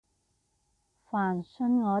凡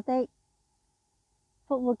信我的，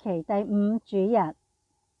復活期第五主日，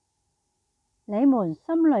你們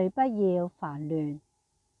心裡不要煩亂。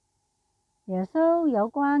耶穌有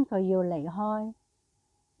關佢要離開，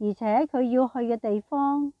而且佢要去嘅地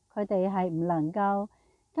方，佢哋係唔能夠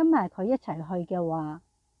跟埋佢一齊去嘅話，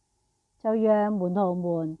就讓門徒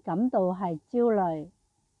們感到係焦慮。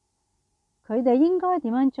佢哋應該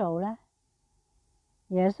點樣做呢？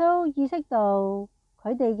耶穌意識到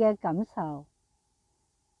佢哋嘅感受，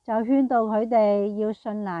就勸導佢哋要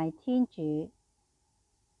信賴天主，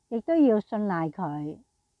亦都要信賴佢，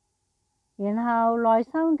然後耐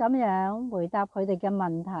心咁樣回答佢哋嘅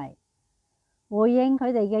問題，回應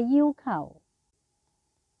佢哋嘅要求。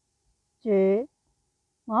主，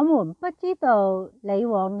我們不知道你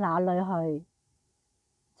往哪裡去，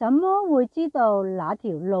怎麼會知道那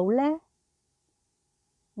條路呢？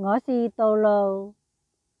我是道路。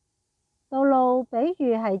道路比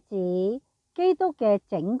喻係指基督嘅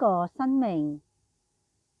整個生命，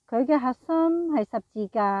佢嘅核心係十字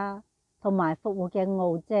架同埋復活嘅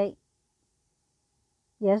奧跡。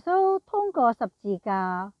耶穌通過十字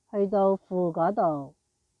架去到父嗰度，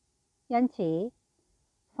因此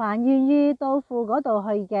凡願意到父嗰度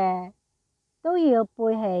去嘅，都要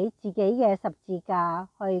背起自己嘅十字架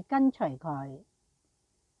去跟隨佢。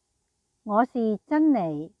我是真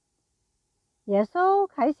理。耶穌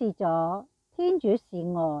啟示咗天主是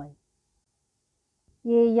愛，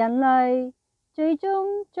而人類最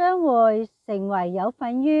終將會成為有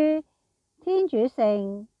份於天主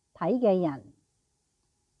性體嘅人。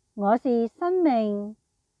我是生命。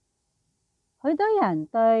許多人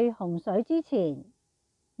對洪水之前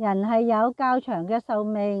人係有較長嘅壽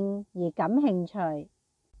命而感興趣，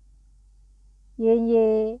然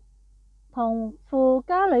而同父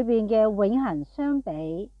家裏邊嘅永恆相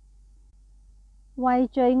比，為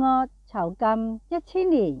罪惡囚禁1000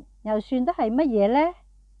年又算得係乜嘢呢？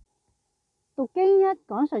讀經一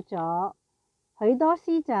講述咗許多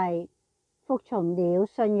司祭服從了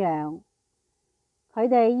信仰，佢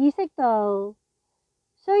哋意識到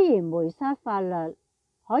雖然梅瑟法律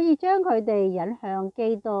可以將佢哋引向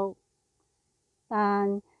基督，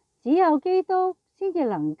但只有基督先至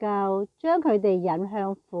能夠將佢哋引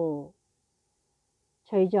向父。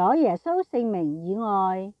除咗耶穌聖名以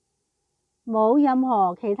外，冇任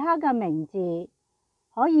何其他嘅名字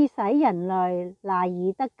可以使人類賴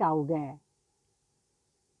以得救嘅，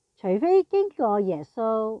除非經過耶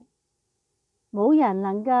穌，冇人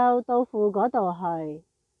能夠到父嗰度去。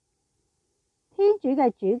天主嘅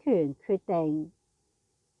主權決定，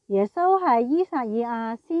耶穌係依撒意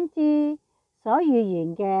亞先知所預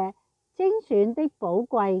言嘅精選的寶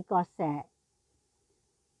貴角石，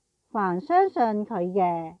凡相信佢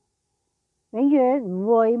嘅，永遠唔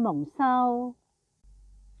會蒙羞。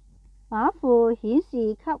把父顯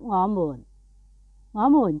示給我們，我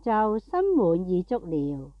們就心滿意足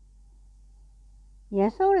了。耶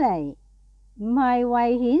穌嚟唔係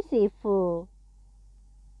為顯示父，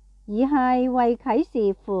而係為啟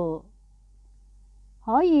示父。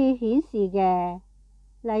可以顯示嘅，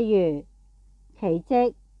例如奇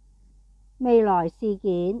蹟、未來事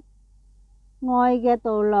件、愛嘅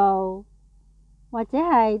道路，或者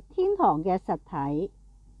係天堂嘅實體。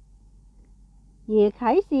而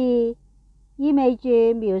啟示意味住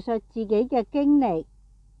描述自己嘅經歷，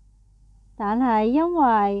但係因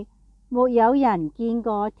為沒有人見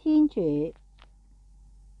過天主，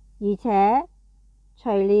而且除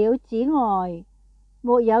了子外，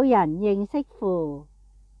沒有人認識父，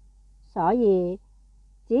所以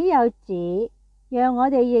只有子讓我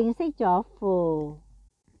哋認識咗父。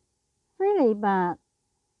斐理伯，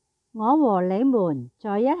我和你們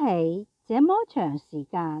在一起這麼長時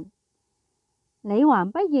間，你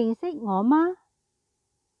還不認識我嗎？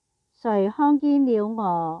誰看見了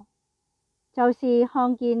我，就是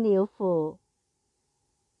看見了父。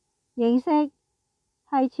認識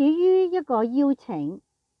係始於一個邀請，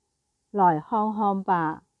來看看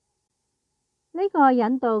吧。呢個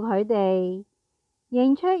引導佢哋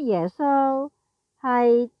認出耶穌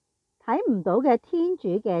係睇唔到嘅天主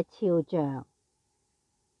嘅肖像，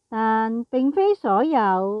但並非所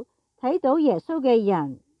有睇到耶穌嘅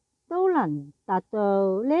人都能達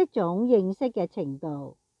到呢種認識嘅程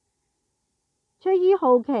度。出於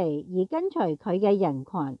好奇而跟隨佢嘅人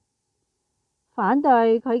群，反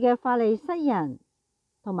對佢嘅法利塞人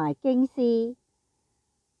同埋經師，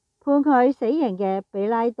判佢死刑嘅比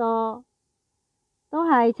拉多，都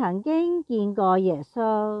係曾經見過耶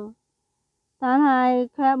穌，但係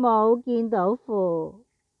卻冇見到父。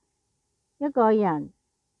一個人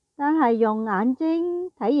但係用眼睛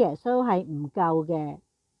睇耶穌係唔夠嘅，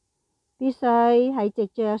必須係藉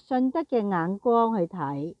着信德嘅眼光去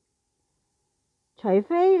睇。除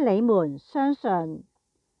非你們相信，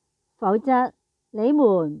否則你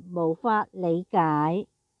們無法理解。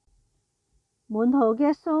門徒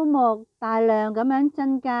嘅數目大量咁樣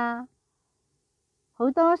增加，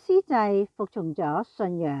好多司祭服從咗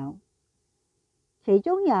信仰，其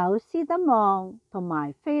中有斯德望同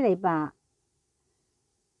埋斐理伯。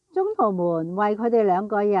宗徒們為佢哋兩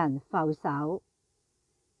個人覆手。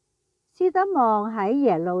斯德望喺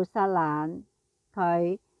耶路撒冷，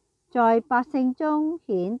佢在百姓中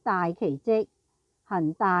顯大奇蹟，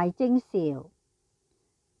行大徵兆。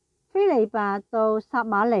斐理伯到撒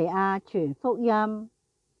瑪利亞傳福音，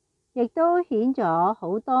亦都顯咗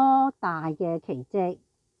好多大嘅奇蹟，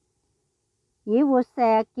以活石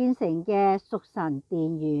建成嘅屬神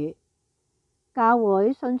殿宇，教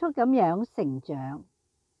會迅速咁樣成長，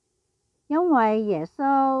因為耶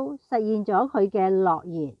穌實現咗佢嘅諾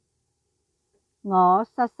言。我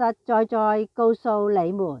實實在在告訴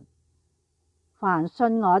你們，凡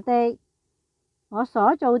信我的，我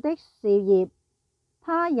所做的事業，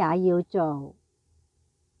他也要做，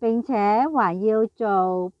並且還要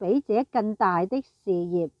做比這更大的事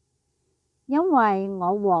業，因為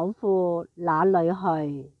我往父那裡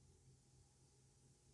去。